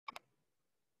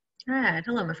All right,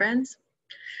 hello, my friends.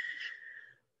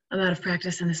 I'm out of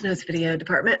practice in this notes video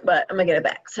department, but I'm gonna get it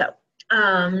back. So,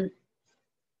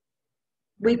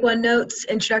 week one notes,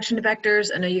 introduction to vectors.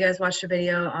 I know you guys watched a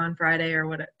video on Friday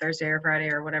or Thursday or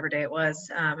Friday or whatever day it was,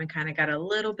 and kind of got a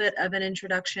little bit of an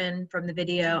introduction from the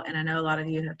video. And I know a lot of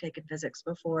you have taken physics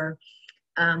before.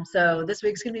 So this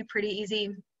week's gonna be pretty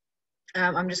easy.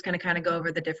 I'm just gonna kind of go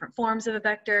over the different forms of a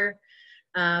vector,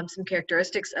 some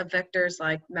characteristics of vectors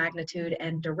like magnitude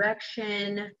and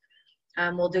direction.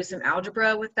 We'll do some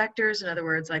algebra with vectors, in other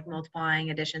words, like multiplying,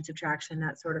 addition, subtraction,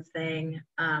 that sort of thing.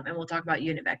 And we'll talk about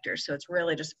unit vectors. So it's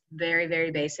really just very, very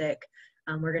basic.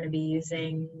 We're going to be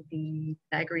using the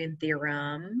Pythagorean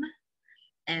theorem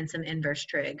and some inverse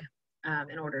trig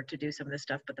in order to do some of this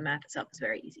stuff, but the math itself is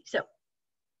very easy. So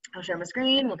I'll share my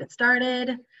screen, we'll get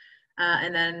started.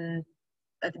 And then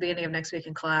at the beginning of next week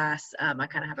in class, I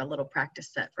kind of have a little practice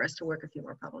set for us to work a few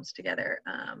more problems together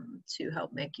to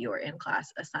help make your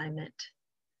in-class assignment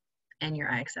and your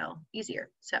IXL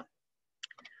easier. So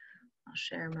I'll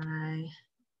share my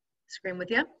screen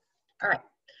with you. All right.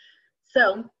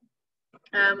 So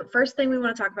first thing we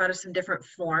want to talk about is some different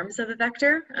forms of a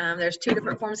vector. There's two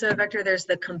different forms of a vector. There's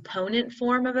the component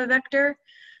form of a vector,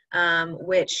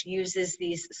 which uses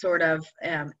these sort of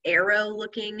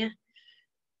arrow-looking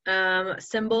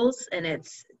symbols, and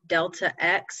it's delta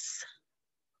x,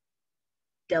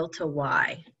 delta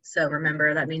y. So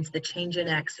remember, that means the change in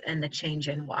x and the change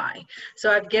in y. So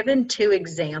I've given two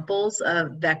examples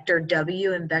of vector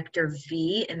w and vector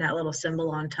v, and that little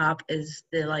symbol on top is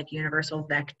the like universal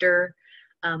vector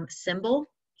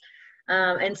symbol.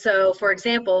 And so, for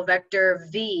example, vector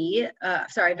w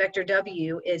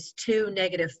is 2,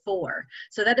 -4.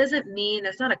 So that doesn't mean,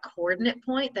 that's not a coordinate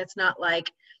point. That's not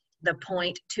like the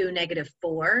point 2,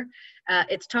 -4.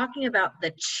 It's talking about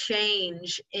the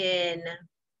change in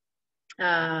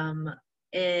the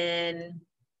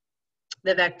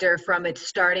vector from its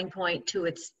starting point to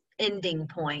its ending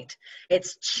point.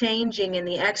 It's changing in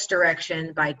the x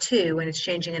direction by 2, and it's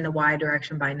changing in the y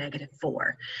direction by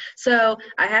 -4. So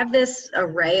I have this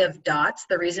array of dots.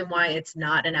 The reason why it's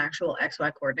not an actual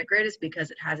xy coordinate grid is because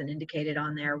it hasn't indicated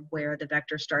on there where the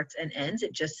vector starts and ends.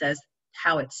 It just says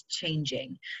how it's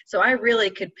changing. So I really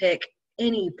could pick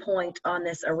any point on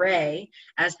this array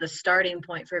as the starting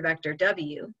point for vector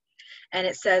w, and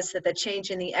it says that the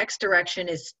change in the x direction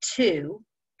is 2,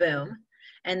 boom,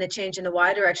 and the change in the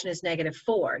y direction is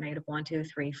 -4, -1, 2,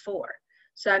 3, 4.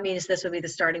 So that means this would be the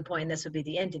starting point and this would be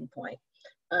the ending point.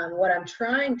 What I'm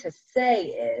trying to say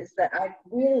is that I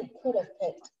really could have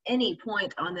picked any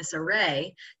point on this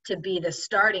array to be the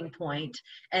starting point,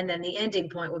 and then the ending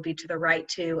point would be to the right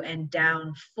 2 and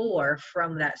down 4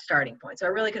 from that starting point. So I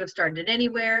really could have started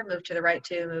anywhere, moved to the right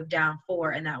 2, moved down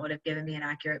 4, and that would have given me an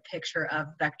accurate picture of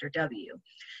vector w.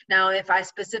 Now, if I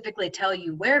specifically tell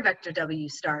you where vector w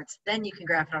starts, then you can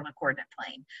graph it on a coordinate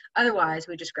plane. Otherwise,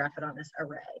 we just graph it on this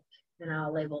array, and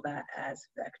I'll label that as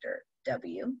vector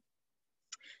w.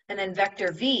 And then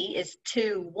vector v is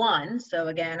 2, 1. So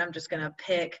again, I'm just going to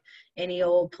pick any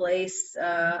old place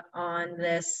on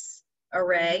this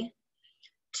array.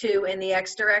 2 in the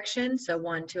x direction, so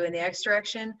 1, 2 in the x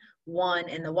direction, 1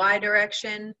 in the y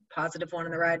direction, positive 1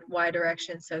 in the y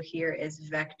direction. So here is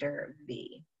vector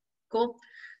v. Cool?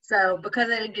 So because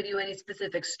I didn't give you any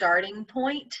specific starting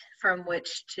point from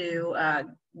which to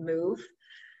move,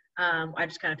 I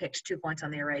just kind of picked 2 points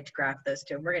on the array to graph those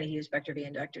two. We're going to use vector v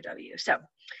and vector w. So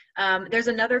there's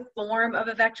another form of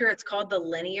a vector. It's called the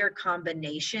linear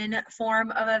combination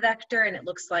form of a vector, and it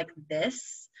looks like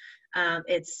this.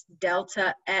 It's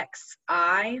delta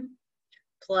xi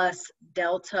plus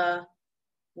delta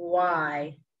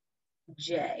yj.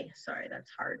 Sorry, that's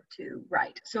hard to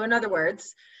write. So in other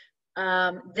words,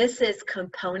 this is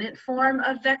component form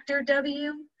of vector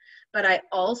w. But I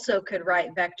also could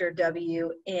write vector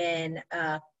w in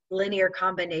linear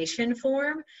combination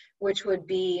form, which would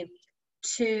be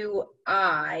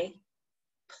 2i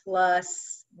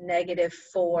plus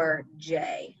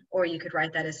 -4j. Or you could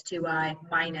write that as 2i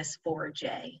minus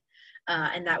 4j.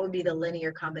 And that would be the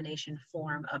linear combination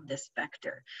form of this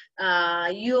vector.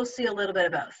 You'll see a little bit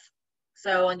of both.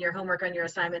 So on your homework, on your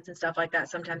assignments and stuff like that,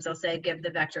 sometimes they'll say give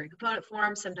the vector in component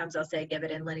form. Sometimes they'll say give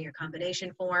it in linear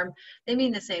combination form. They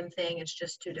mean the same thing. It's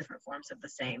just two different forms of the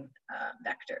same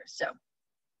vector. So,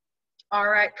 all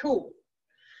right, cool.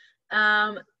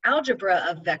 Algebra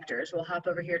of vectors. We'll hop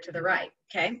over here to the right,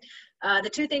 okay? The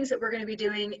two things that we're going to be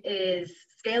doing is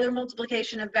scalar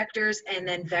multiplication of vectors and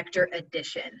then vector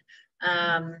addition.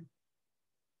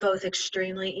 Both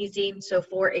extremely easy. So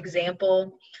for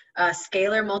example,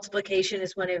 scalar multiplication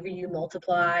is whenever you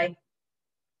multiply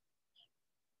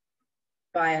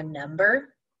by a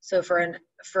number. So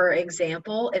for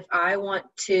example, if I want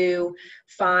to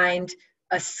find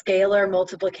a scalar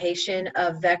multiplication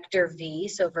of vector v,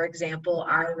 so for example,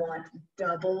 I want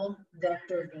double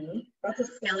vector v. That's a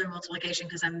scalar multiplication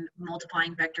because I'm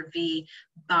multiplying vector v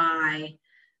by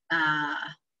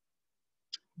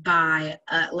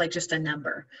like just a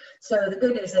number. So the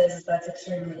good news is that's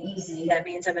extremely easy. That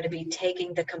means I'm going to be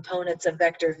taking the components of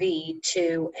vector v,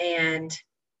 2 and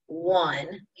 1,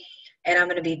 and I'm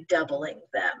going to be doubling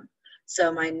them.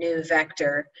 So my new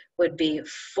vector would be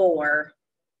 4,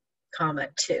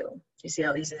 2. You see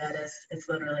how easy that is? It's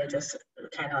literally just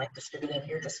kind of like distributed.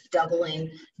 You're just doubling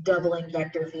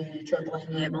vector v,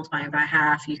 tripling it, multiplying by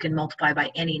half. You can multiply by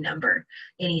any number,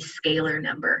 any scalar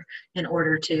number, in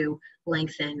order to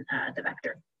lengthen the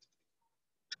vector.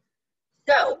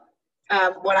 So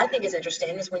what I think is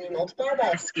interesting is when you multiply by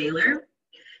a scalar.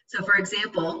 So for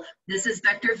example, this is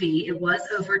vector v. It was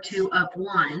over 2 up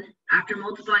 1. After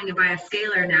multiplying it by a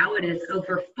scalar, now it is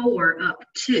over 4 up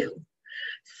 2.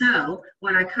 So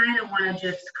what I kind of want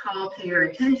to just call to your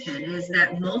attention is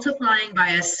that multiplying by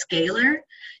a scalar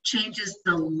changes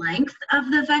the length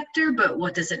of the vector, but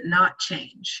what does it not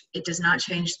change? It does not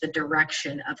change the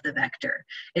direction of the vector.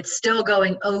 It's still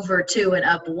going over 2 and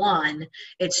up 1.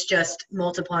 It's just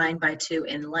multiplying by 2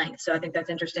 in length. So I think that's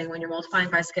interesting. When you're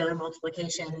multiplying by scalar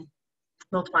multiplication,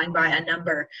 multiplying by a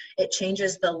number, it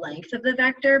changes the length of the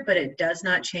vector, but it does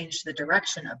not change the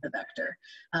direction of the vector.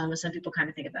 Some people kind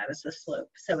of think of that as the slope.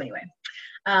 So anyway,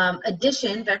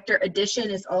 addition, vector addition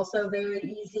is also very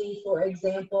easy. For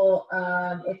example,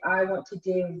 if I want to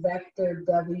do vector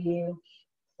w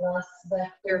plus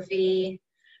vector v,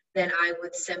 then I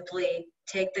would simply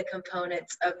take the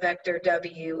components of vector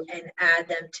w and add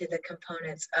them to the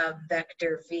components of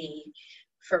vector v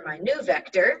for my new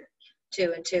vector.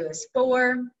 2 and 2 is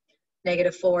 4,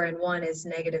 -4 and 1 is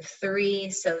 -3,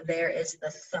 so there is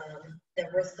the sum, the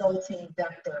resulting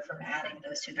vector from adding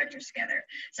those two vectors together.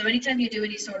 So anytime you do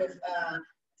any sort of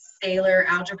scalar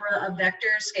algebra of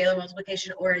vectors, scalar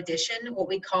multiplication or addition, what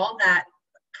we call that,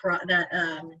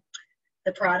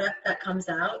 the product that comes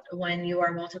out when you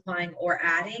are multiplying or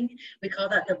adding, we call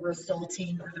that the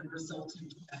resulting or the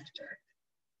resultant vector.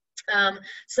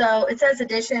 So it says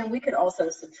addition. We could also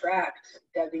subtract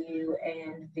w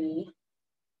and v,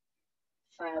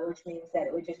 which means that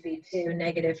it would just be 2,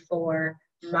 -4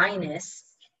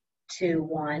 minus 2,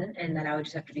 1, and then I would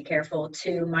just have to be careful.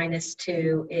 2 minus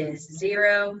 2 is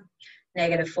 0.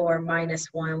 -4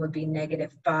 minus 1 would be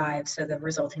 -5, so the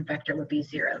resulting vector would be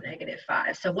 0,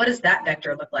 -5. So what does that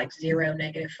vector look like? 0,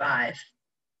 -5.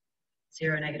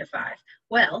 0, -5.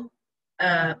 Well,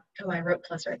 oh, I wrote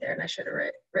plus right there, and I should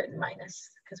have written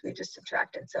minus because we just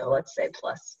subtracted. So let's say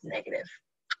plus negative.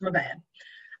 My bad.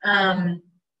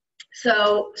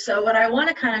 So what I want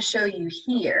to kind of show you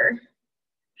here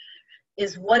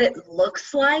is what it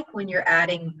looks like when you're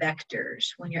adding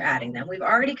vectors, when you're adding them. We've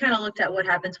already kind of looked at what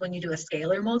happens when you do a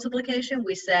scalar multiplication.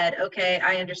 We said, okay,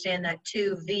 I understand that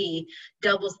 2v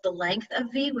doubles the length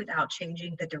of v without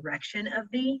changing the direction of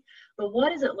v. But what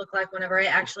does it look like whenever I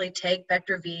actually take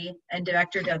vector v and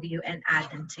vector w and add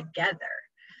them together?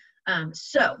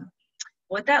 So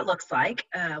what that looks like,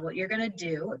 what you're going to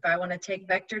do, if I want to take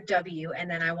vector w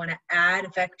and then I want to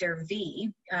add vector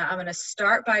v, I'm going to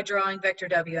start by drawing vector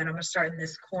w, and I'm going to start in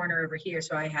this corner over here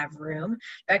so I have room.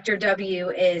 Vector w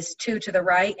is 2 to the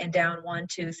right and down 1,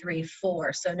 2, 3,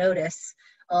 4. So notice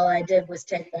all I did was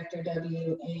take vector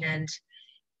w and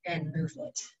move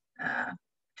it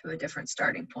to a different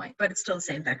starting point, but it's still the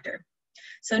same vector.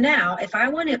 So now, if I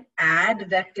want to add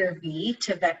vector v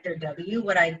to vector w,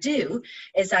 what I do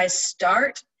is I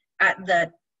start at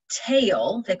the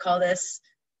tail. They call this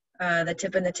the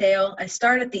tip and the tail. I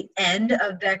start at the end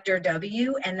of vector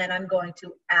w, and then I'm going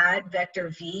to add vector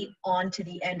v onto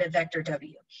the end of vector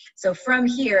w. So from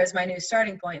here is my new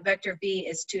starting point. Vector v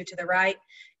is 2 to the right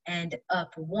and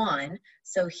up 1.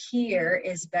 So here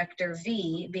is vector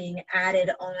v being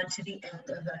added onto the end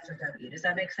of vector w. Does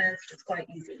that make sense? It's quite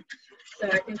easy. So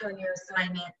I think on your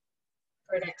assignment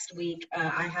for next week,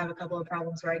 I have a couple of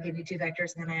problems where I give you two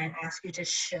vectors and then I ask you to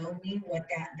show me what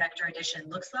that vector addition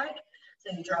looks like.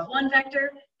 So you draw one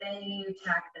vector, then you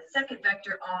tack the second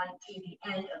vector on to the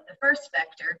end of the first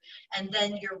vector, and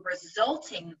then your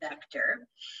resulting vector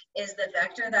is the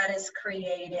vector that is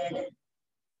created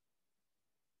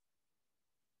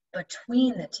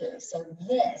between the two. So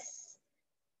this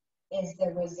is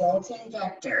the resulting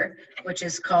vector, which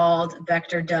is called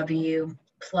vector w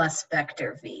plus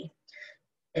vector v.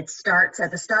 It starts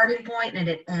at the starting point and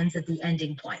it ends at the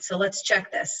ending point. So let's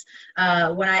check this.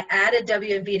 When I added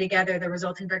w and v together, the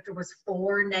resulting vector was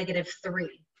 4, -3.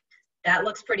 That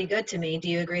looks pretty good to me. Do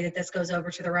you agree that this goes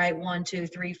over to the right 1, 2,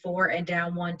 3, 4 and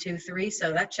down 1, 2, 3?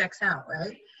 So that checks out,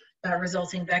 right? That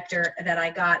resulting vector that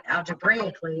I got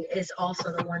algebraically is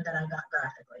also the one that I got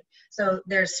graphically. So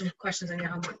there's some questions on your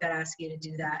homework that ask you to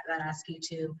do that, that ask you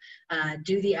to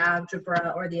do the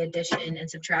algebra or the addition and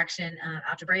subtraction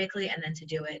algebraically, and then to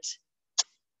do it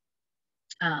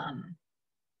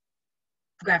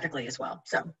graphically as well.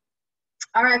 So,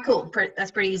 all right, cool. That's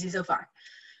pretty easy so far.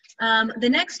 The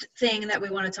next thing that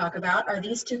we want to talk about are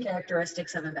these two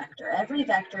characteristics of a vector. Every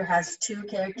vector has two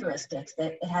characteristics.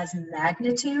 That it has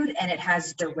magnitude and it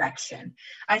has direction.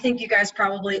 I think you guys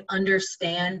probably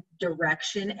understand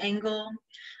direction angle.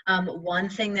 One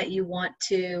thing that you want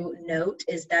to note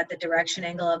is that the direction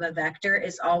angle of a vector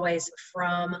is always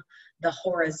from the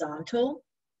horizontal.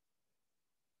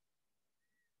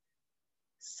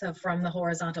 So from the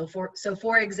horizontal.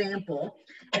 For example,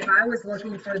 if I was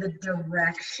looking for the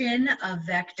direction of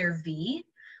vector v,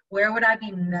 where would I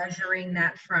be measuring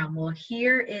that from? Well,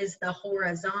 here is the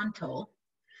horizontal.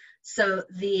 So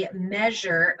the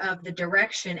measure of the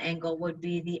direction angle would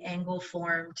be the angle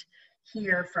formed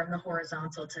here from the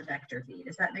horizontal to vector v.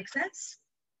 Does that make sense?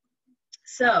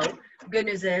 So good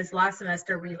news is last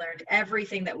semester we learned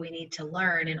everything that we need to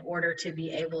learn in order to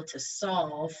be able to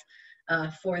solve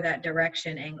for that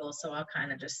direction angle. So I'll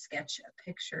kind of just sketch a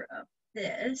picture of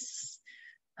this.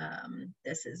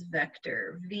 This is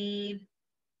vector v.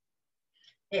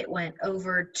 It went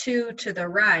over 2 to the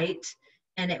right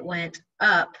and it went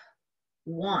up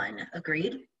 1.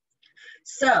 Agreed?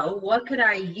 So what could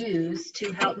I use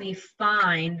to help me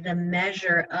find the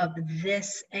measure of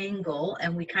this angle?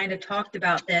 And we kind of talked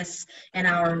about this in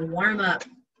our warm-up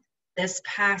this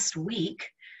past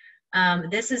week.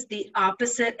 This is the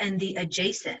opposite and the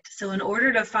adjacent. So in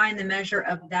order to find the measure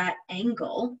of that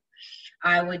angle,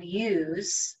 I would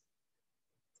use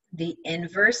the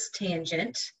inverse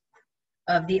tangent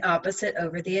of the opposite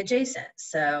over the adjacent.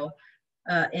 So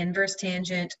inverse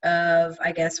tangent of,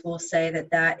 I guess we'll say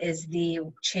that that is the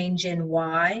change in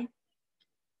y,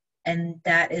 and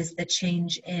that is the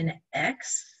change in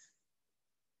x.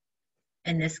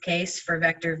 In this case, for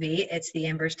vector v, it's the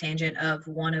inverse tangent of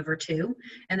 1 over 2.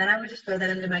 And then I would just throw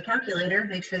that into my calculator,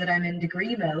 make sure that I'm in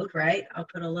degree mode, right? I'll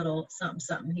put a little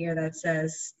something here that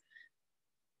says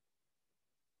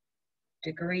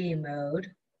degree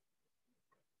mode,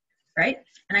 right?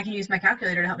 And I can use my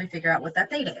calculator to help me figure out what that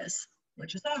theta is,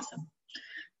 which is awesome.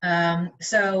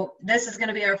 So this is going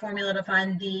to be our formula to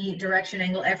find the direction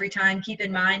angle every time. Keep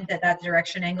in mind that that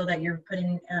direction angle that you're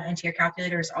putting into your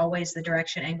calculator is always the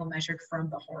direction angle measured from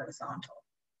the horizontal.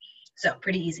 So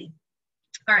pretty easy.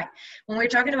 All right, when we're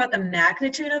talking about the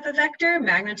magnitude of a vector,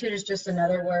 magnitude is just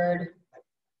another word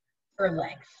for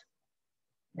length.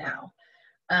 Now,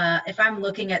 if I'm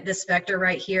looking at this vector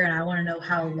right here and I want to know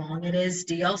how long it is,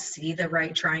 do y'all see the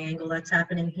right triangle that's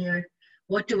happening here?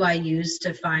 What do I use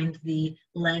to find the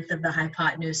length of the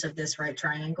hypotenuse of this right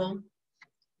triangle?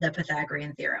 The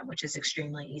Pythagorean theorem, which is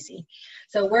extremely easy.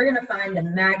 So we're going to find the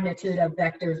magnitude of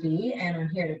vector v, and I'm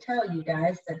here to tell you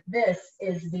guys that this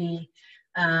is the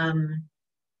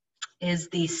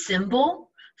symbol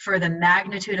for the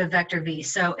magnitude of vector v.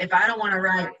 So if I don't want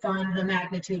to find the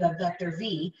magnitude of vector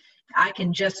v, I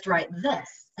can just write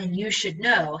this, and you should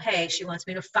know, hey, she wants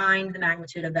me to find the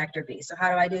magnitude of vector v. So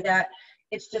how do I do that?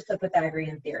 It's just the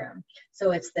Pythagorean theorem.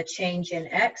 So it's the change in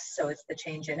x, so it's the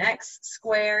change in x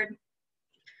squared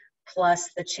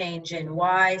plus the change in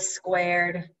y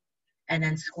squared, and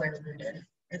then square rooted.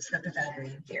 It's the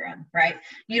Pythagorean theorem, right?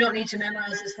 You don't need to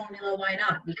memorize this formula. Why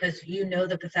not? Because you know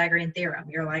the Pythagorean theorem.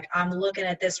 You're like, I'm looking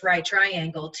at this right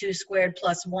triangle. 2 squared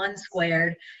plus 1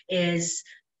 squared is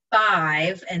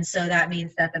 5, and so that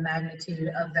means that the magnitude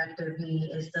of vector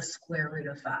v is the square root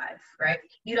of 5, right?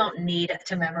 You don't need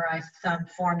to memorize some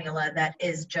formula that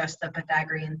is just the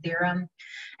Pythagorean theorem.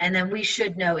 And then we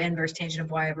should know inverse tangent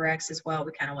of y over x as well.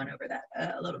 We kind of went over that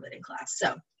a little bit in class.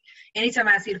 So anytime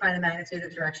I ask you to find the magnitude of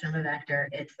the direction of a vector,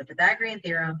 it's the Pythagorean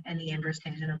theorem and the inverse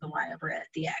tangent of the y over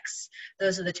the x.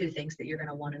 Those are the two things that you're going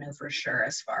to want to know for sure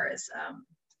as far as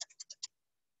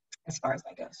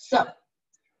that goes. So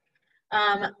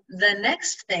the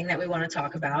next thing that we want to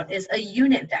talk about is a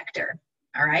unit vector,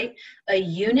 all right? A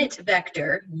unit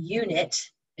vector,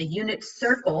 a unit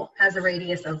circle has a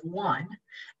radius of 1.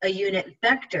 A unit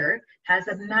vector has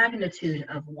a magnitude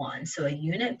of 1. So a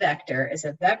unit vector is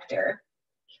a vector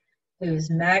whose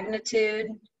magnitude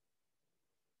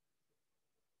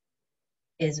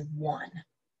is 1.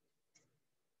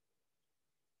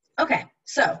 Okay,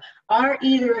 so are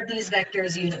either of these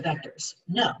vectors unit vectors?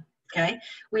 No. Okay,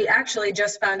 we actually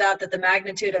just found out that the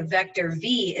magnitude of vector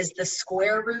v is the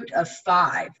square root of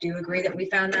 5. Do you agree that we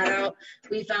found that out?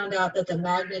 We found out that the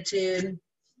magnitude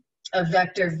of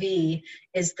vector v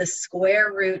is the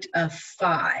square root of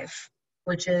 5,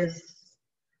 which is,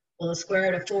 well, the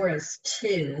square root of 4 is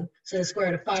 2, so the square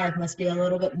root of 5 must be a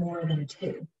little bit more than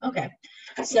 2. Okay,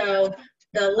 so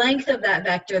the length of that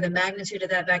vector, the magnitude of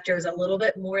that vector is a little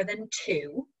bit more than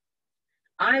 2.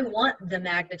 I want the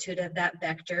magnitude of that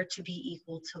vector to be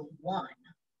equal to 1.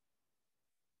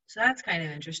 So that's kind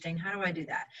of interesting. How do I do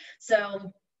that?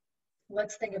 So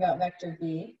let's think about vector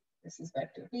v. This is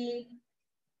vector v.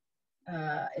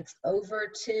 It's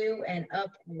over 2 and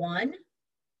up 1.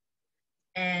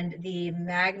 And the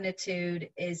magnitude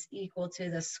is equal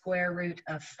to the square root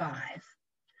of 5.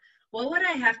 What would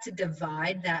I have to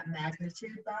divide that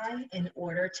magnitude by in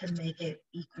order to make it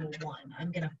equal 1?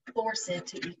 I'm going to force it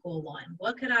to equal 1.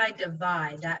 What could I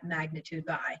divide that magnitude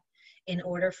by in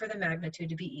order for the magnitude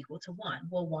to be equal to 1?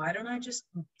 Well, why don't I just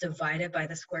divide it by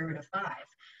the square root of 5?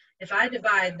 If I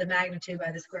divide the magnitude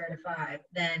by the square root of 5,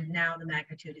 then now the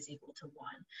magnitude is equal to 1.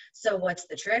 So what's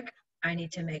the trick? I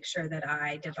need to make sure that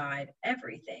I divide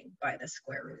everything by the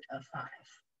square root of 5.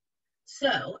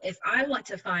 So if I want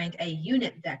to find a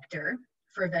unit vector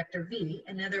for vector v,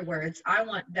 in other words, I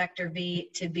want vector v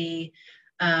to be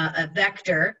a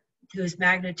vector whose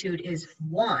magnitude is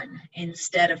 1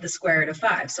 instead of the square root of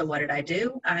 5. So what did I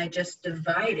do? I just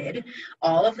divided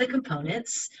all of the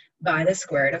components by the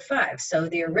square root of 5. So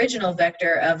the original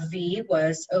vector of v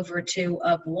was over 2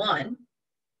 up 1.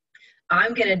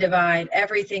 I'm going to divide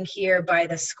everything here by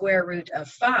the square root of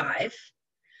 5.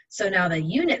 So now the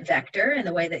unit vector, and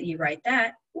the way that you write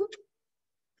that, whoop,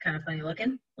 kind of funny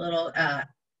looking, little,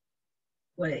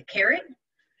 caret?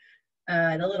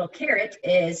 The little caret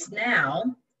is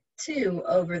now 2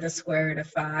 over the square root of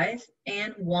 5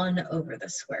 and 1 over the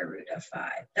square root of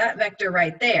 5. That vector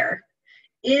right there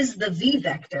is the v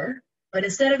vector, but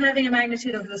instead of having a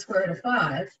magnitude of the square root of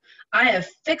 5, I have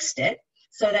fixed it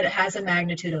so that it has a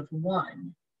magnitude of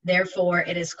 1. Therefore,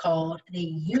 it is called the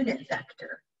unit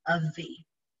vector of v.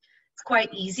 It's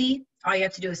quite easy. All you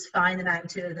have to do is find the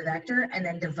magnitude of the vector and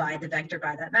then divide the vector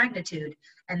by that magnitude,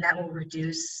 and that will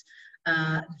reduce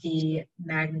the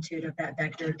magnitude of that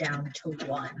vector down to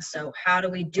 1. So how do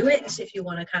we do it? If you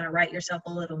want to kind of write yourself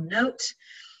a little note,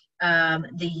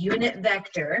 the unit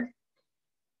vector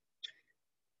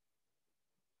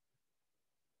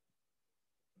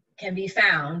can be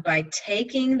found by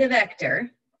taking the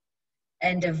vector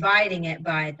and dividing it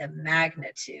by the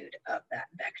magnitude of that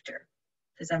vector.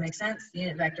 Does that make sense? The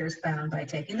unit vector is found by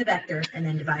taking the vector and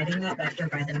then dividing that vector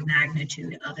by the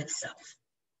magnitude of itself.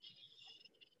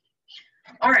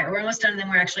 All right, we're almost done, and then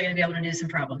we're actually going to be able to do some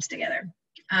problems together.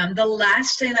 The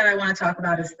last thing that I want to talk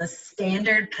about is the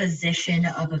standard position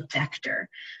of a vector.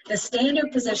 The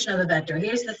standard position of a vector,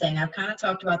 here's the thing, I've kind of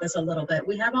talked about this a little bit.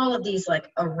 We have all of these like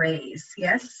arrays,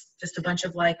 yes? Just a bunch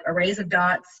of like arrays of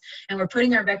dots, and we're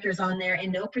putting our vectors on there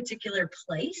in no particular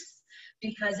place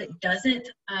because it doesn't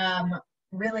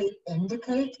really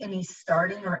indicate any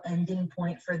starting or ending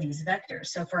point for these vectors.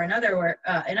 So for in other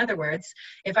words,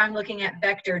 if I'm looking at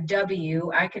vector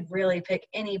W, I could really pick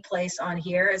any place on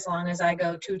here as long as I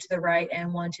go 2 to the right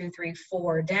and 1, 2, 3,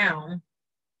 4 down.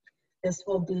 This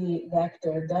will be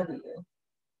vector W,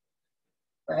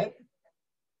 right?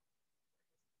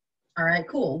 All right,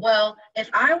 cool. Well, if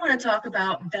I want to talk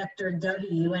about vector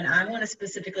W and I want to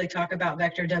specifically talk about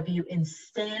vector W in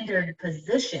standard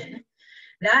position,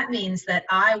 that means that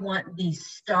I want the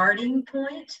starting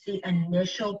point, the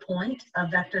initial point of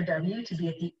vector W to be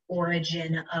at the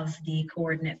origin of the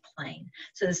coordinate plane.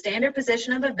 So the standard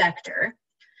position of a vector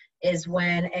is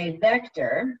when a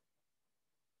vector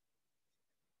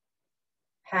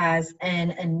has an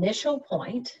initial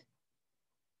point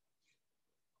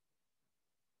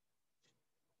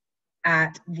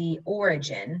at the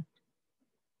origin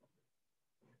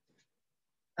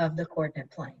of the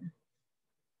coordinate plane.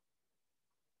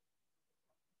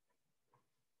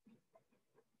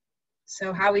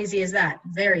 So how easy is that?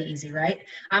 Very easy, right?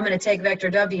 I'm going to take vector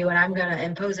W and I'm going to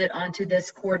impose it onto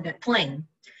this coordinate plane.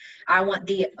 I want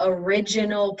the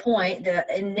original point, the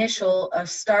initial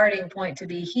starting point to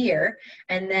be here,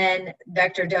 and then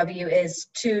vector W is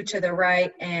 2 to the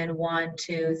right and 1,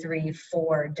 2, 3,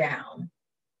 4 down.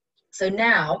 So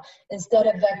now, instead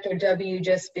of vector W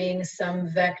just being some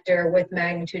vector with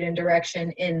magnitude and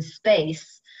direction in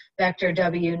space, vector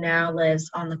W now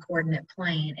lives on the coordinate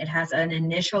plane. It has an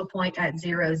initial point at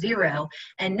 0, 0,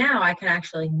 and now I can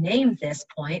actually name this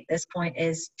point. This point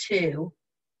is 2,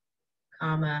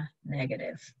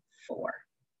 -4.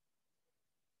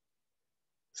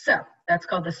 So That's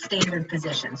called the standard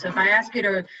position. So if I ask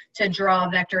you to draw a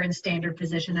vector in standard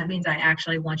position, that means I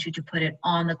actually want you to put it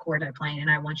on the coordinate plane,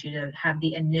 and I want you to have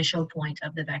the initial point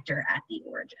of the vector at the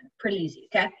origin. Pretty easy,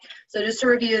 okay? So just to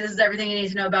review, this is everything you need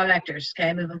to know about vectors,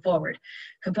 okay? Moving forward.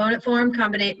 Component form,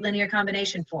 linear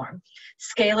combination form.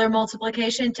 Scalar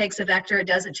multiplication takes a vector, it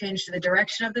doesn't change the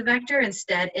direction of the vector,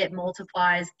 instead it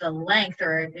multiplies the length,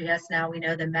 or yes, now we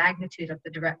know the magnitude of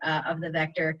the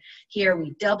vector. Here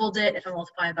we doubled it. If I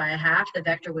multiply by a half, the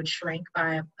vector would shrink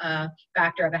by a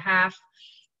factor of a half,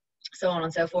 so on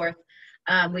and so forth.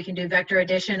 We can do vector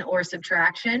addition or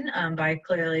subtraction by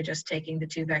clearly just taking the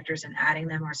two vectors and adding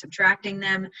them or subtracting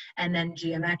them, and then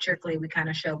geometrically we kind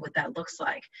of show what that looks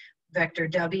like. Vector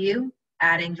W,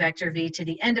 adding vector V to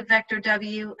the end of vector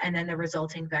W, and then the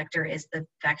resulting vector is the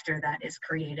vector that is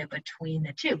created between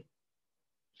the two.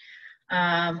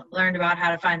 Learned about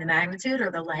how to find the magnitude or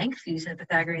the length using the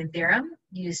Pythagorean theorem.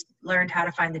 Learned how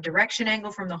to find the direction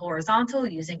angle from the horizontal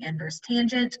using inverse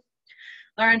tangent.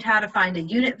 Learned how to find a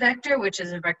unit vector, which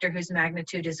is a vector whose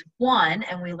magnitude is 1,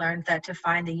 and we learned that to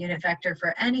find the unit vector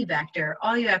for any vector,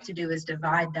 all you have to do is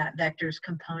divide that vector's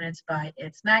components by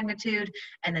its magnitude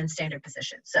and then standard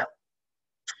position. So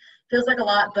feels like a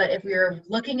lot, but if you're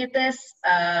looking at this,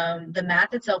 the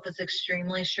math itself is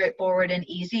extremely straightforward and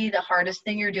easy. The hardest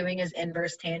thing you're doing is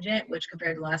inverse tangent, which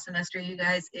compared to last semester, you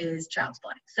guys, is child's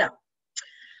play. So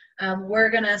we're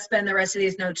gonna spend the rest of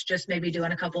these notes just maybe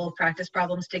doing a couple of practice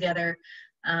problems together.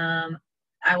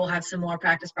 I will have some more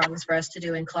practice problems for us to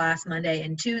do in class Monday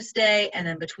and Tuesday, and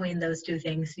then between those two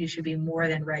things, you should be more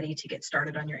than ready to get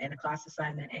started on your in-class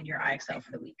assignment and your IXL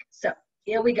for the week. So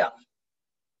here we go.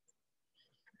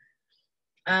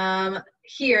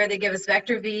 Here they give us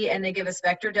vector V and they give us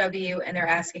vector W, and they're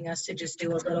asking us to just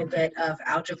do a little bit of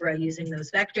algebra using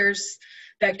those vectors.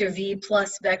 Vector V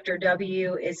plus vector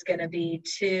W is going to be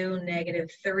 2,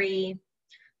 -3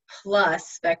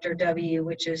 plus vector W,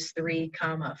 which is 3,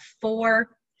 4.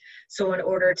 So in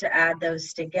order to add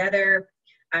those together,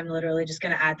 I'm literally just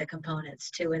going to add the components.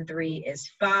 2 and 3 is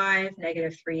 5,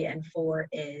 -3 and 4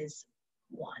 is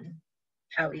 1.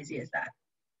 How easy is that?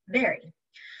 Very.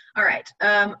 All right,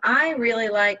 I really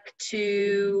like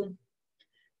to,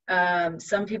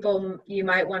 some people, you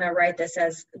might want to write this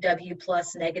as W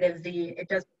plus -V. It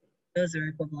does, those are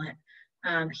equivalent.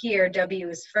 Here, W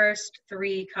is first,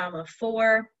 3,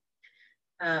 4,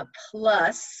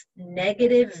 plus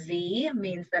 -V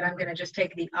means that I'm going to just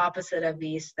take the opposite of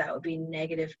these. So that would be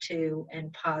 -2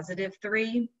 and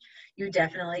 +3. You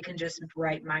definitely can just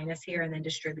write minus here and then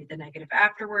distribute the negative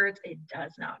afterwards. It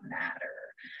does not matter.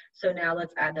 So now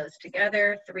let's add those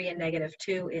together. 3 and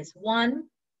 -2 is 1.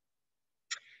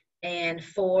 And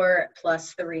 4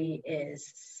 plus 3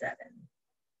 is 7.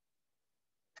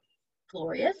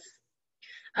 Glorious.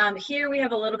 Here we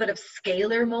have a little bit of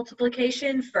scalar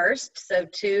multiplication first. So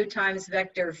 2 times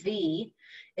vector V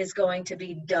is going to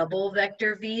be double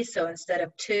vector V. So instead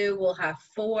of 2, we'll have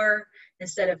 4.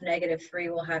 Instead of -3,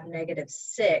 we'll have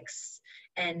 -6.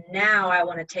 And now I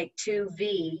want to take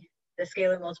 2V, the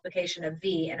scalar multiplication of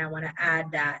V, and I want to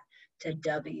add that to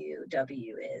W.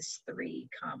 W is 3,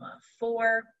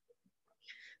 4.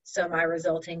 So my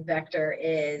resulting vector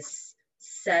is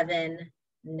 7,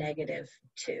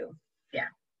 -2. Yeah,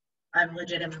 I'm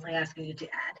legitimately asking you to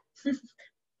add.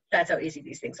 That's how easy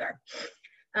these things are.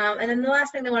 And then the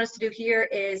last thing they want us to do here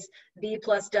is V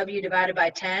plus W divided by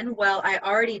 10. Well, I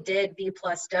already did V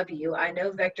plus W. I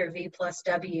know vector V plus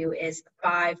W is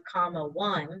 5,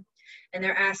 1. And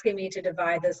they're asking me to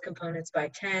divide those components by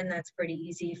 10. That's pretty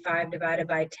easy. 5 divided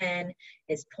by 10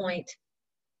 is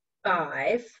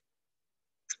 0.5.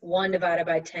 1 divided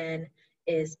by 10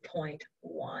 is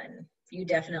 0.1. You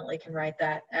definitely can write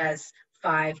that as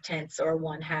 5/10 or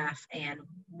 1/2 and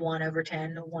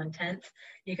 1/10, 1/10.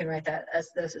 You can write that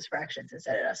as those as fractions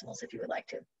instead of decimals if you would like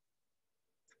to.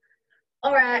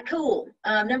 All right, cool.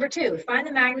 Number 2, find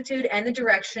the magnitude and the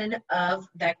direction of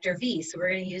vector V. So we're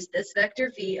going to use this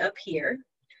vector V up here.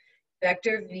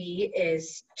 Vector V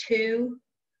is 2,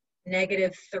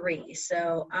 -3.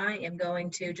 So I am going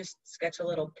to just sketch a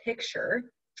little picture.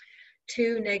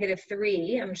 2,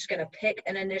 -3, I'm just going to pick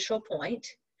an initial point.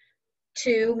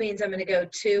 2 means I'm going to go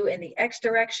 2 in the x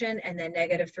direction, and then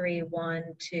 -3,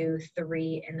 1, 2,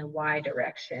 3 in the y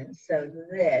direction. So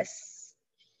this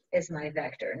is my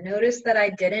vector. Notice that I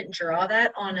didn't draw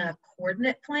that on a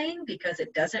coordinate plane because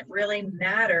it doesn't really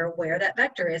matter where that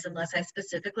vector is unless I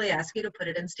specifically ask you to put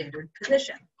it in standard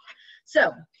position.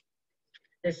 So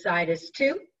this side is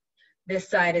 2, this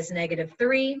side is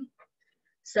 -3.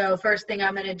 So first thing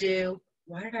I'm going to do,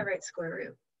 why did I write square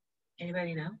root?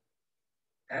 Anybody know?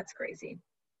 That's crazy.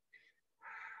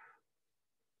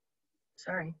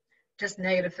 Sorry. Just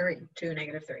 -3, 2,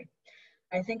 -3.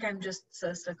 I think I'm just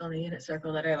so stuck on the unit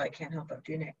circle that I can't help but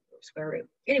do square root.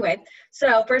 Anyway,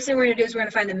 so first thing we're going to do is we're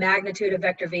going to find the magnitude of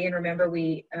vector v, and remember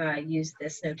we use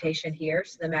this notation here.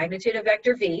 So the magnitude of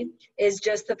vector v is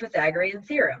just the Pythagorean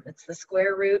theorem. It's the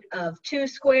square root of 2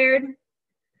 squared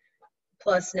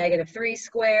plus -3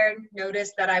 squared.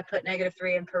 Notice that I put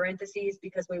 -3 in parentheses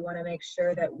because we want to make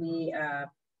sure that we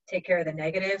take care of the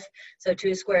negative. So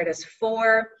 2 squared is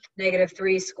 4,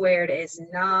 -3 squared is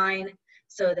 9.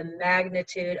 So the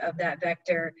magnitude of that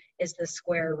vector is the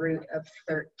square root of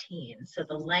 13. So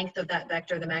the length of that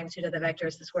vector, the magnitude of the vector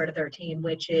is the square root of 13,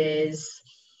 which is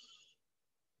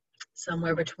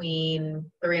somewhere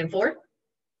between 3 and 4,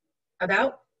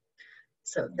 about.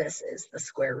 So this is the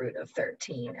square root of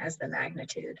 13 as the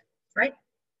magnitude, right?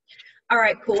 All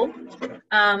right, cool.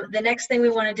 The next thing we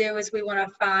want to do is we want to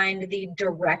find the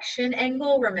direction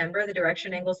angle. Remember, the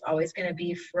direction angle is always going to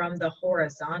be from the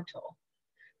horizontal,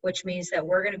 which means that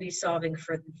we're going to be solving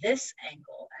for this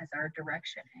angle as our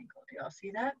direction angle. Do y'all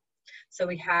see that? So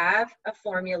we have a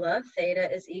formula.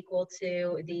 Theta is equal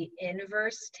to the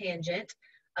inverse tangent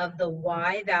of the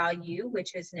y value,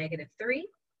 which is -3,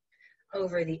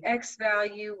 over the x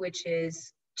value, which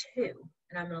is 2.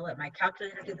 And I'm going to let my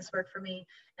calculator do this work for me.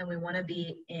 And we want to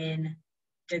be in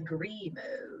degree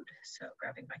mode. So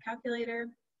grabbing my calculator,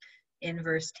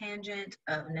 inverse tangent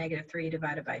of -3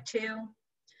 divided by 2.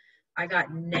 I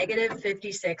got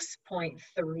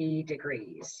 -56.3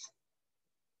 degrees.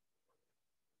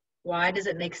 Why does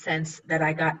it make sense that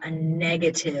I got a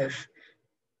negative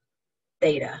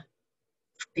theta?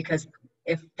 Because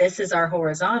if this is our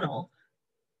horizontal,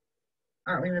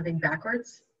 aren't we moving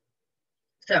backwards?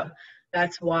 So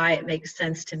that's why it makes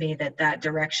sense to me that the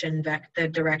direction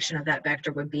of that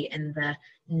vector would be in the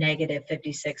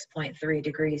 -56.3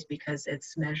 degrees, because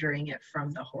it's measuring it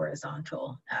from the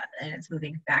horizontal and it's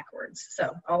moving backwards.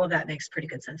 So all of that makes pretty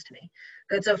good sense to me.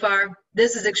 Good so far?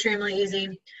 This is extremely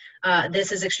easy.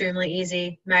 This is extremely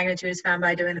easy. Magnitude is found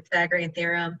by doing the Pythagorean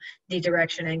theorem. The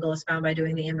direction angle is found by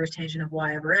doing the inverse tangent of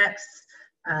y over x.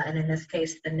 And in this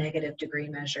case, the negative degree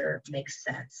measure makes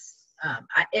sense.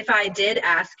 If I did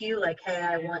ask you, like, hey,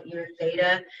 I want your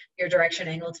theta, your direction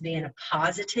angle to be in a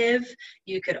positive,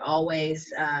 you could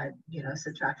always,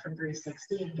 subtract from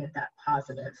 360 and get that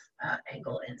positive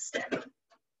angle instead.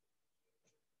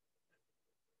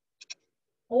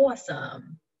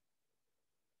 Awesome.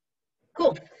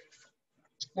 Cool.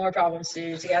 More problems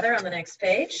to do together on the next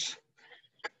page.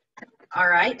 All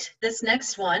right, this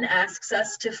next one asks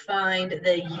us to find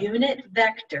the unit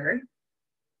vector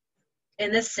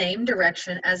in the same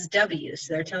direction as W.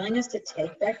 So they're telling us to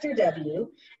take vector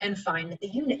W and find the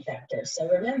unit vector. So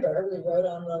remember, we wrote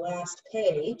on the last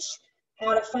page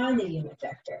how to find the unit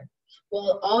vector.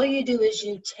 Well, all you do is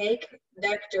you take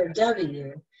vector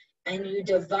W and you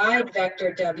divide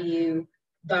vector W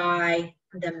by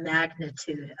the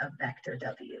magnitude of vector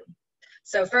W.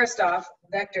 So first off,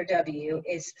 vector W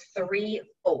is 3,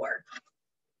 4.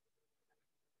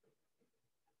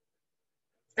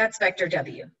 That's vector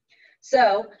W.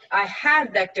 So I have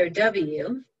vector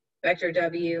W. Vector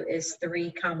W is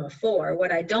 3, 4.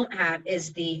 What I don't have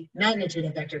is the magnitude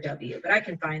of vector W, but I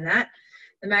can find that.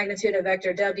 The magnitude of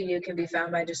vector W can be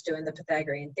found by just doing the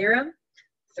Pythagorean theorem.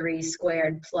 3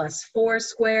 squared plus 4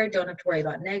 squared. Don't have to worry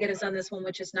about negatives on this one,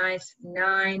 which is nice.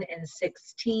 9 and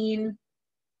 16,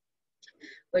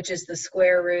 which is the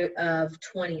square root of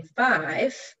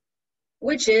 25,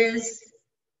 which is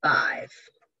 5.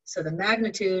 So the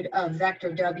magnitude of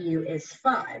vector W is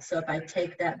 5. So if I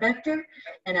take that vector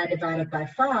and I divide it by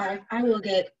 5, I will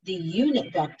get the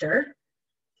unit vector,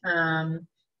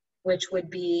 which would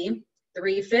be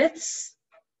 3/5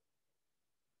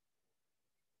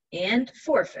 and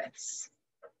 4/5.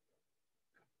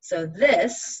 So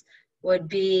this would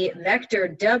be vector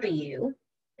W.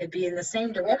 It'd be in the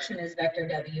same direction as vector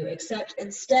W, except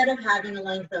instead of having a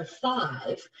length of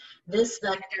 5, this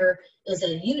vector is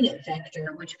a unit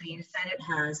vector, which means that it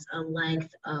has a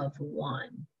length of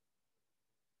 1,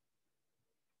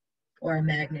 or a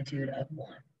magnitude of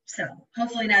 1. So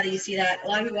hopefully now that you see that, a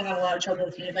lot of people have a lot of trouble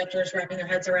with unit vectors, wrapping their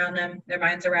heads around them, their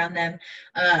minds around them.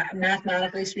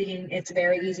 Mathematically speaking, it's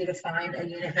very easy to find a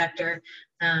unit vector,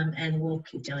 and we'll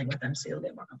keep dealing with them so you'll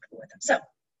get more comfortable with them. So,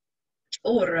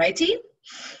 alrighty.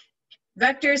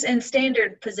 Vectors in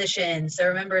standard position. So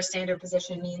remember, standard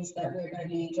position means that we're going to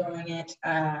be drawing it,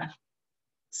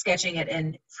 sketching it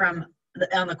on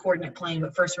the coordinate plane,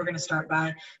 but first we're going to start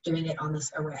by doing it on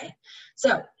this array.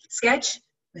 So sketch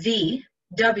V,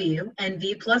 W, and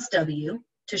V plus W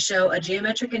to show a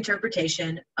geometric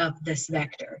interpretation of this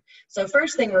vector. So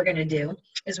first thing we're going to do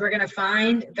is we're going to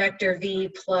find vector v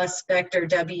plus vector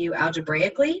w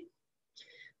algebraically.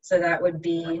 So that would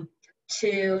be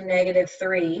 2,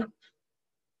 -3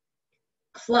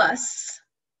 plus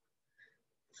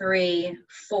 3,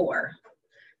 4.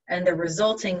 And the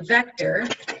resulting vector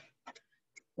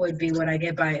would be what I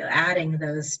get by adding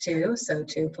those two. So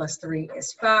 2 plus 3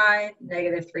 is 5,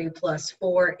 -3 plus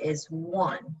 4 is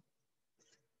 1.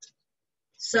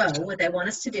 So what they want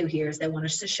us to do here is they want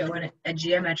us to show a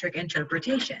geometric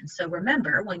interpretation. So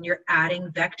remember, when you're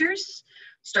adding vectors,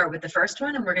 start with the first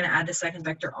one, and we're going to add the second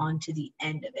vector onto the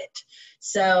end of it.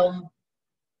 So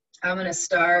I'm going to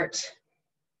start,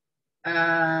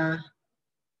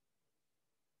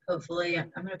 hopefully,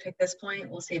 I'm going to pick this point.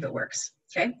 We'll see if it works,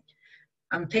 okay?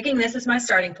 I'm picking this as my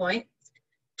starting point.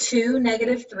 2,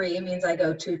 -3 means I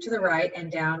go 2 to the right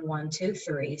and down 1, 2,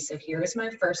 3. So here is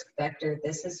my first vector.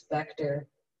 This is vector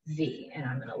v, and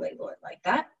I'm going to label it like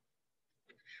that.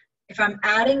 If I'm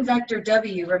adding vector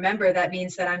w, remember that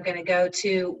means that I'm going to go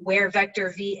to where vector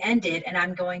v ended, and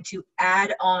I'm going to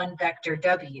add on vector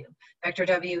w. Vector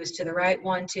w is to the right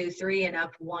 1, 2, 3, and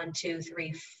up 1, 2,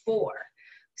 3, 4.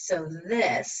 So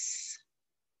this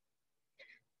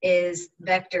is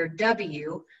vector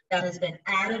w that has been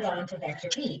added on to vector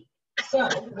v. So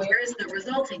where is the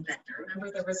resulting vector?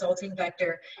 Remember, the resulting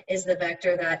vector is the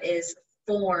vector that is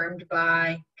formed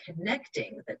by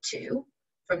connecting the two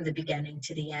from the beginning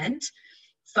to the end.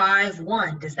 5,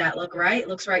 1, does that look right? It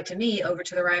looks right to me. Over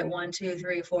to the right 1, 2,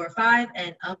 3, 4, 5,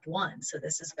 and up 1. So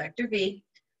this is vector v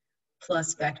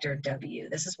plus vector w.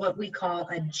 This is what we call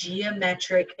a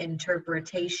geometric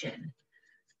interpretation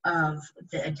of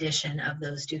the addition of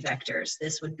those two vectors.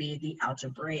 This would be the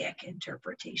algebraic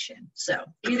interpretation. So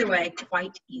either way,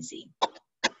 quite easy.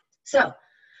 So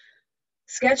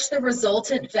sketch the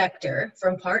resultant vector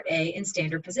from part A in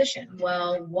standard position.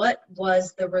 Well, what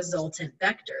was the resultant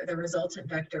vector? The resultant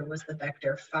vector was the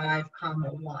vector 5,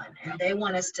 1, and they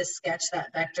want us to sketch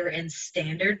that vector in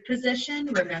standard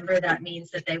position. Remember, that means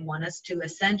that they want us to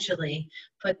essentially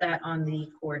put that on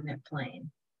the coordinate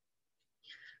plane.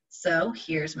 So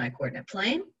here's my coordinate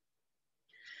plane.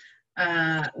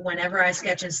 Whenever I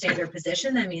sketch in standard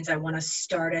position, that means I want to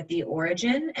start at the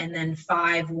origin, and then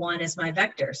 5, 1 is my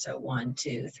vector. So 1,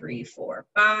 2, 3, 4,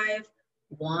 5,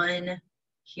 1.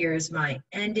 Here's my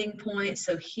ending point.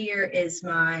 So here is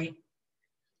my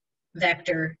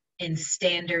vector in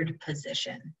standard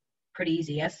position. Pretty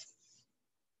easy, yes?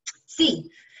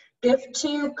 C, give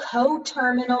two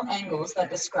coterminal angles that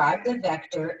describe the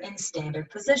vector in standard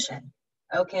position.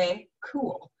 Okay,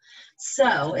 cool.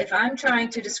 So if I'm trying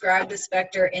to describe this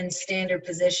vector in standard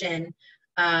position,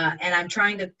 and I'm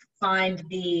trying to find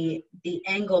the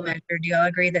angle measure, do y'all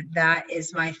agree that that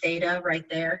is my theta right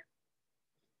there?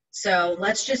 So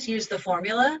let's just use the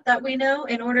formula that we know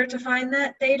in order to find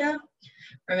that theta.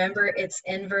 Remember, it's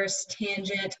inverse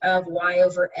tangent of y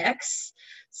over x.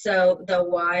 So the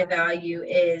y value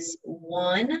is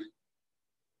 1.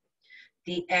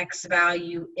 The x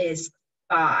value is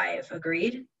 5,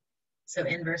 agreed? So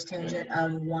inverse tangent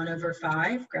of 1 over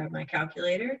 5, grab my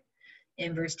calculator.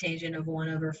 Inverse tangent of 1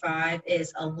 over 5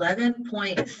 is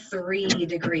 11.3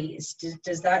 degrees.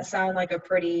 Does that sound like a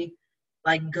pretty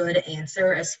good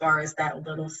answer as far as that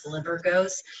little sliver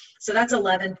goes? So that's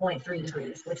 11.3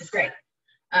 degrees, which is great.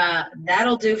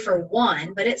 That'll do for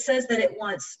 1, but it says that it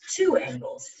wants 2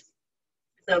 angles.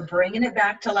 So bringing it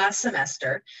back to last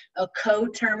semester, a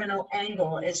coterminal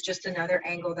angle is just another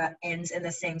angle that ends in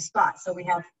the same spot. So we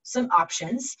have some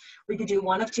options. We could do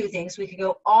one of two things. We could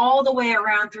go all the way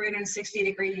around 360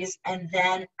 degrees and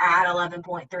then add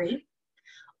 11.3.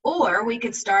 Or we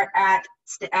could start at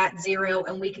 0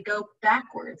 and we could go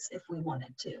backwards if we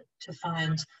wanted to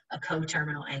find a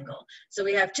coterminal angle. So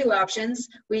we have two options.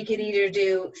 We could either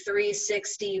do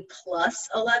 360 plus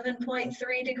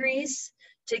 11.3 degrees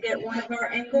to get one of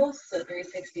our angles. So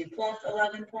 360 plus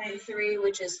 11.3,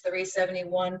 which is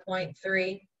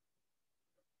 371.3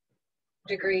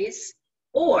 degrees.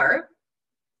 Or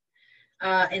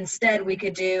instead we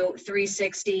could do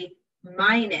 360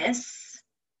 minus,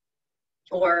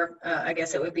 or I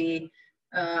guess it would be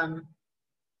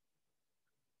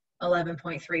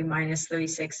 11.3 minus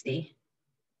 360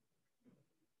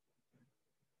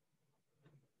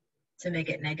 to make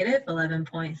it negative.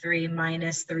 11.3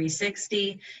 minus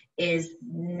 360 is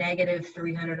negative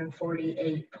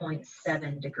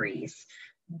 348.7 degrees.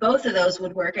 Both of those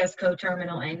would work as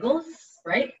coterminal angles,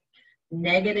 right?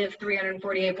 negative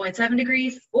 348.7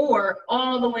 degrees, or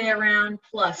all the way around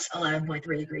plus 11.3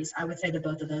 degrees. I would say that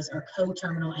both of those are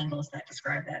coterminal angles that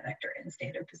describe that vector in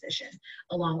standard position,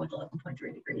 along with 11.3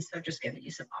 degrees. So I've just given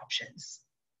you some options.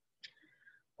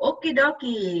 Okie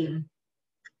dokie.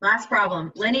 Last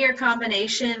problem, linear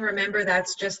combination. Remember,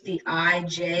 that's just the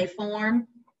IJ form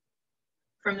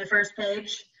from the first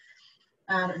page.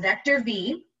 Vector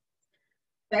V.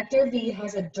 Vector V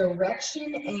has a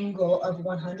direction angle of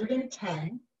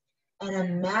 110 and a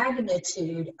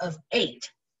magnitude of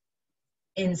 8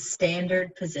 in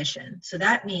standard position. So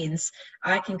that means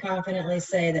I can confidently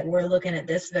say that we're looking at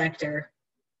this vector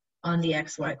on the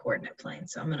XY coordinate plane.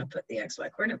 So I'm going to put the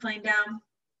XY coordinate plane down.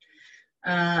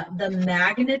 The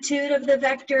magnitude of the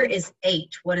vector is 8.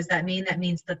 What does that mean? That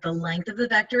means that the length of the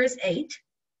vector is 8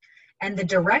 and the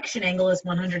direction angle is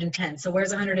 110. So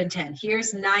where's 110?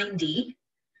 Here's 90.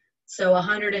 So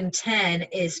 110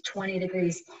 is 20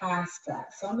 degrees past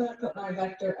that. So I'm going to put my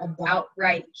vector about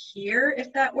right here,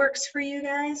 if that works for you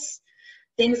guys.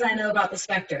 Things I know about this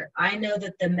vector. I know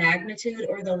that the magnitude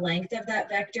or the length of that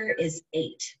vector is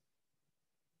 8.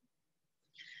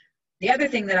 The other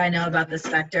thing that I know about this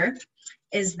vector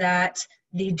is that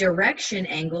the direction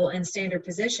angle in standard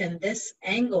position, this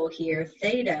angle here,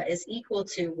 theta, is equal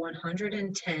to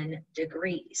 110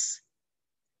 degrees.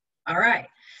 All right,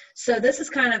 so this is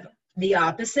kind of the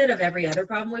opposite of every other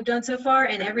problem we've done so far.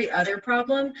 In every other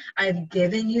problem, I've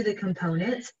given you the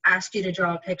components, asked you to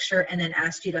draw a picture, and then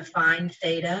asked you to find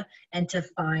theta and to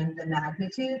find the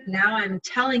magnitude. Now I'm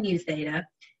telling you theta,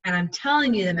 and I'm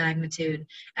telling you the magnitude,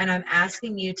 and I'm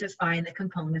asking you to find the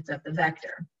components of the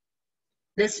vector.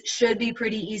 This should be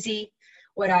pretty easy.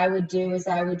 What I would do is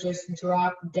I would just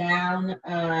drop down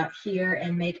here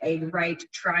and make a right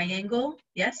triangle.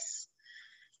 Yes.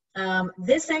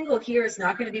 This angle here is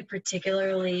not going to be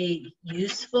particularly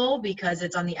useful because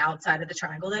it's on the outside of the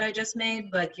triangle that I just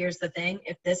made, but here's the thing.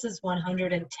 If this is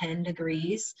 110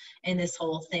 degrees and this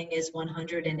whole thing is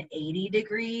 180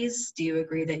 degrees, do you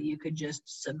agree that you could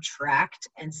just subtract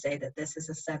and say that this is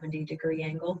a 70-degree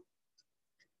angle?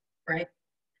 Right?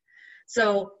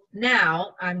 So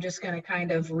now I'm just going to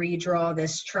kind of redraw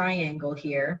this triangle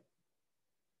here.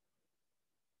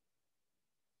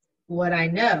 What I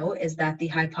know is that the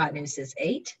hypotenuse is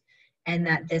 8 and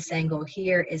that this angle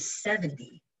here is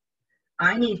 70.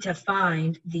 I need to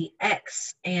find the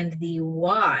x and the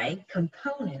y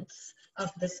components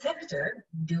of this vector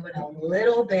doing a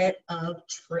little bit of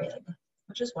trig,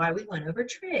 which is why we went over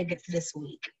trig this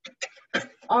week.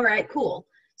 All right, cool.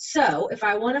 So if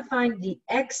I want to find the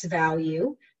x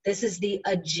value, this is the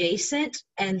adjacent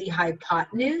and the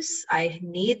hypotenuse. I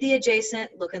need the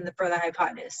adjacent, looking for the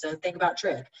hypotenuse. So think about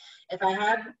trig. If I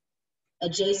have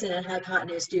adjacent and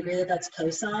hypotenuse, do you agree that that's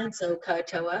cosine? So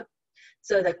COTOA.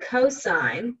 So the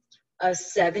cosine of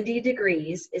 70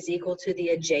 degrees is equal to the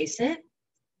adjacent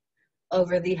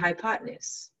over the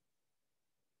hypotenuse,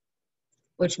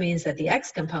 which means that the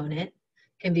x component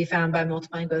can be found by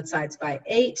multiplying both sides by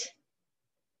 8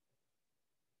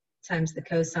 times the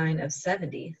cosine of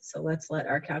 70. So let's let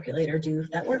our calculator do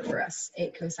that work for us.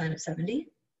 8 cosine of 70.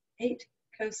 8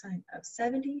 cosine of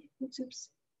 70. Oops.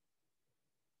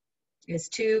 Is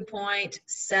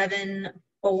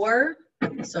 2.74.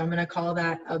 So I'm going to call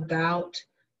that about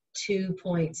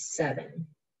 2.7.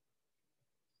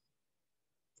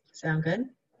 Sound good?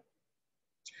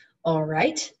 All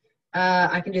right.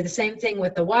 I can do the same thing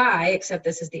with the y, except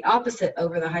this is the opposite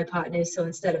over the hypotenuse. So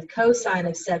instead of cosine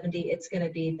of 70, it's going to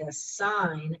be the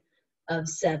sine of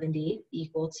 70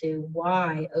 equal to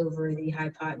y over the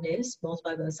hypotenuse.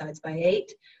 Multiply both sides by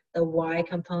 8. The y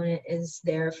component is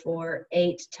therefore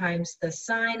 8 times the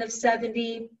sine of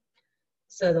 70.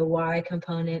 So the y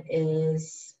component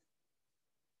is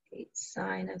 8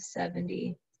 sine of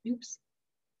 70. Oops.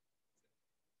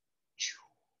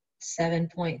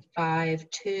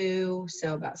 7.52,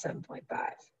 so about 7.5.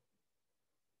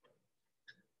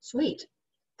 Sweet.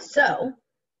 So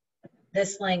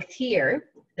this length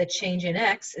here, the change in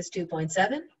x is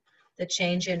 2.7. The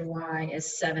change in y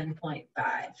is 7.5.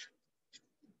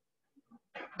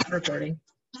 Recording.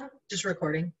 Just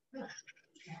recording.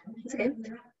 It's okay.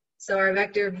 So our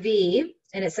vector v,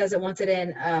 and it says it wants it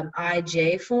in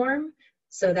ij form.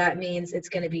 So that means it's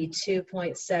going to be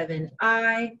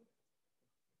 2.7i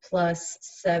plus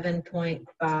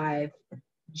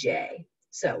 7.5j.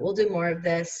 So we'll do more of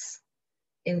this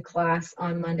in class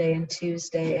on Monday and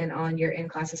Tuesday and on your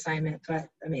in-class assignment, but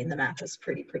I mean, the math is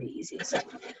pretty easy. So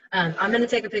I'm going to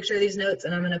take a picture of these notes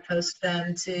and I'm going to post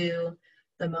them to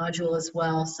the module as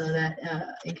well so that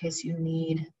in case you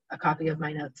need a copy of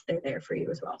my notes, they're there for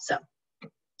you as well. So,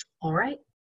 all right.